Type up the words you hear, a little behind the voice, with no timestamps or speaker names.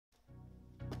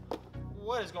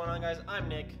What is going on, guys? I'm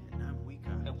Nick. And I'm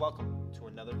Weeka. And welcome to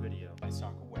another video by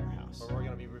Soccer Wearhouse. where we're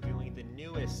going to be reviewing the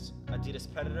newest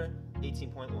Adidas Predator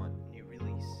 18.1. New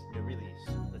release. New release.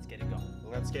 Let's get it going.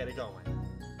 Let's get it going.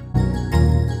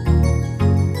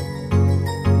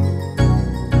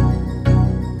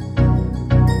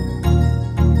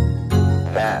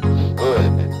 That's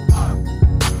good.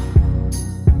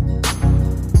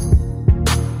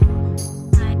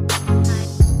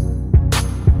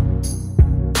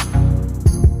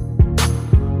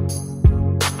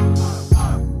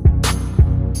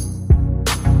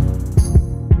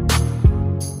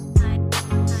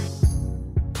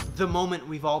 The moment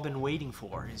we've all been waiting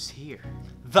for is here.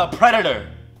 The Predator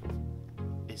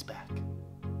is back.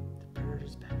 The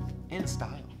Predator's back. In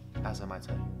style, as I might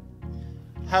say.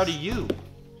 How do you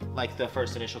like the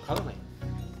first initial colorway?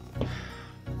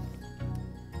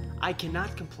 I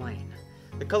cannot complain.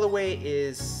 The colorway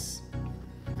is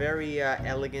very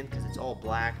elegant because it's all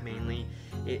black mainly.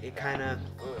 It kind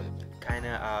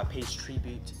of pays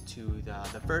tribute to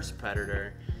the first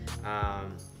Predator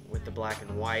with the black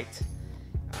and white.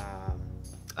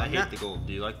 I hate the gold.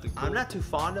 Do you like the gold? I'm not too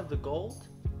fond of the gold.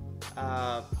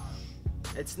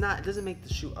 It doesn't make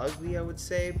the shoe ugly, I would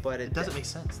say, but It doesn't make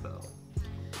sense though.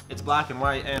 It's black and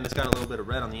white, and it's got a little bit of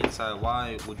red on the inside.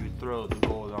 Why would you throw the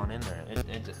gold on in there?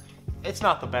 It's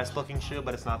not the best looking shoe,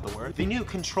 but it's not the worst. The new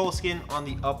control skin on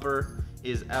the upper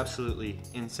is absolutely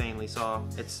insanely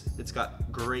soft. It's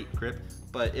got great grip,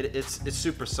 but it's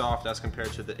super soft as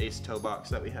compared to the Ace toe box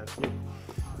that we have here.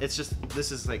 It's just,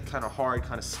 this is like kind of hard,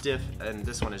 kind of stiff, and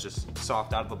this one is just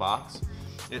soft out of the box.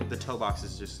 The toe box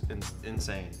is just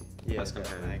insane. Yeah, as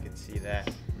compared. I can see that.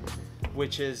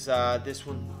 Which is this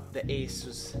one, the Ace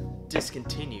was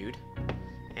discontinued,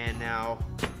 and now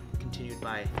continued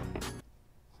by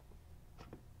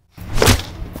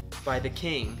the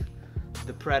King,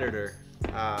 the Predator,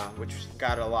 which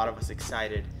got a lot of us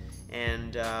excited.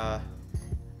 And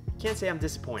can't say I'm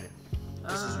disappointed.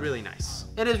 This is really nice.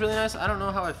 It is really nice. I don't know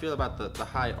how I feel about the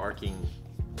high arcing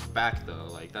back though.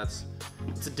 Like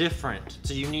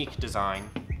it's a unique design.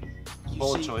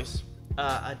 Bold choice.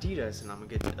 Adidas, and I'm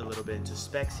gonna get a little bit into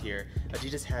specs here.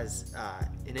 Adidas has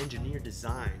an engineered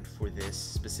design for this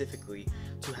specifically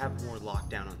to have more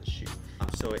lockdown on the shoe.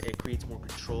 So it creates more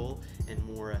control and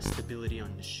more stability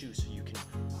on the shoe, so you can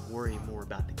worry more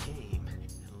about the game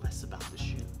and less about the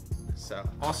shoe. So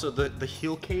also the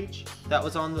heel cage that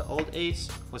was on the old Ace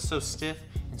was so stiff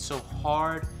and so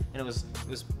hard, and it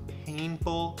was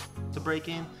painful to break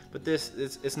in. But this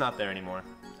it's not there anymore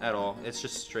at all. It's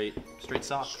just straight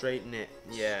soft. Straight knit,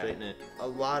 yeah. Straight knit. A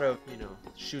lot of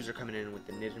shoes are coming in with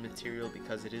the knitted material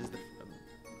because it is the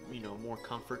more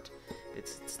comfort.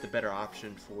 It's the better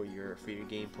option for your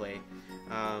gameplay.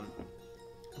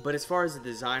 But as far as the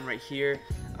design right here,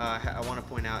 I want to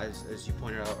point out, as you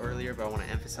pointed out earlier, but I want to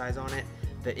emphasize on it,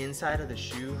 the inside of the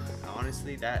shoe,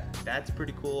 honestly, that's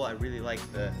pretty cool. I really like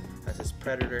has this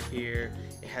Predator here.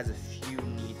 It has a few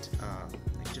neat,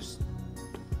 like just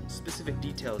specific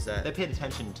details that They paid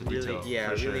attention to really, detail. yeah,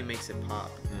 for really sure. makes it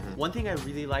pop. Mhm. One thing I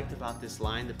really liked about this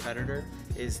line, the Predator,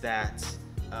 is that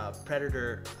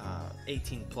Predator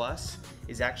 18 Plus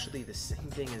is actually the same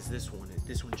thing as this one.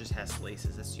 This one just has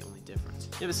laces. That's the only difference.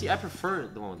 Yeah, but see, I prefer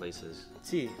the one with laces.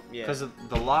 See, yeah. Because the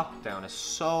lockdown is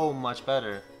so much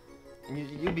better. And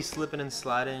you'd be slipping and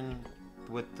sliding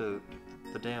with the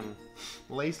damn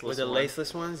laceless With the one.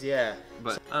 laceless ones, yeah.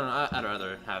 But I don't know, I'd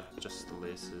rather have just the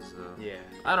laces though. Yeah.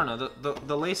 I don't know,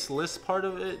 the laceless part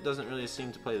of it doesn't really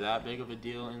seem to play that big of a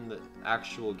deal in the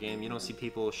actual game. You don't see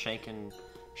people shanking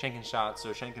shots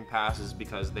or shanking passes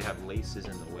because they have laces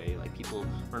in the way. Like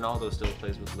Ronaldo still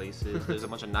plays with laces. There's a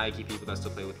bunch of Nike people that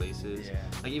still play with laces. Yeah.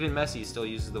 Like even Messi still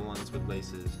uses the ones with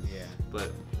laces. Yeah.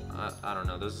 But I don't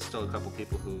know. There's still a couple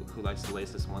people who likes the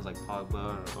laceless ones, like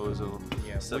Pogba or Ozil.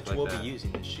 Yeah, stuff which like will that. be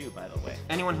using the shoe, by the way.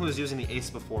 Anyone who was using the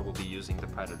Ace before will be using the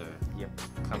Predator. Yep.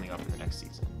 Coming up in the next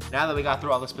season. Now that we got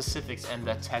through all the specifics and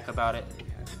the tech about it,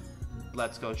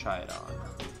 let's go try it on.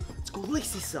 Let's go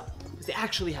lace this up, because they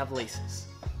actually have laces.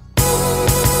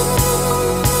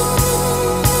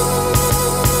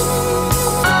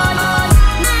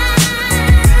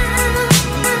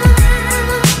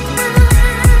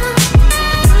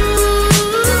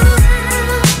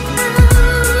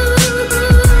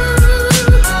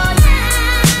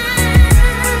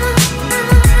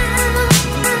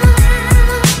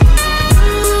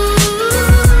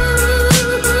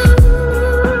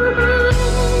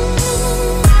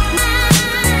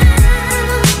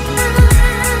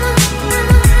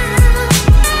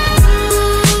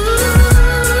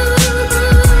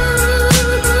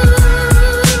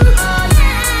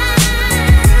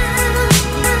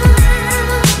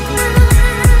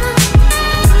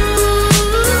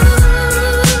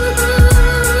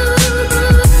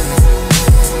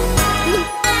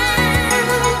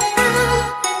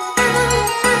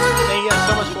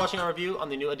 on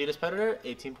the new Adidas Predator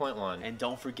 18.1. And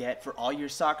don't forget, for all your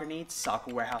soccer needs,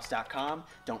 soccerwearhouse.com.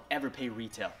 Don't ever pay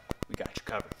retail. We got you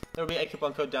covered. There will be a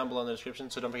coupon code down below in the description,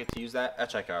 so don't forget to use that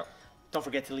at checkout. Don't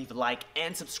forget to leave a like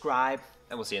and subscribe.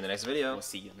 And we'll see you in the next video. We'll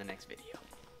see you in the next video.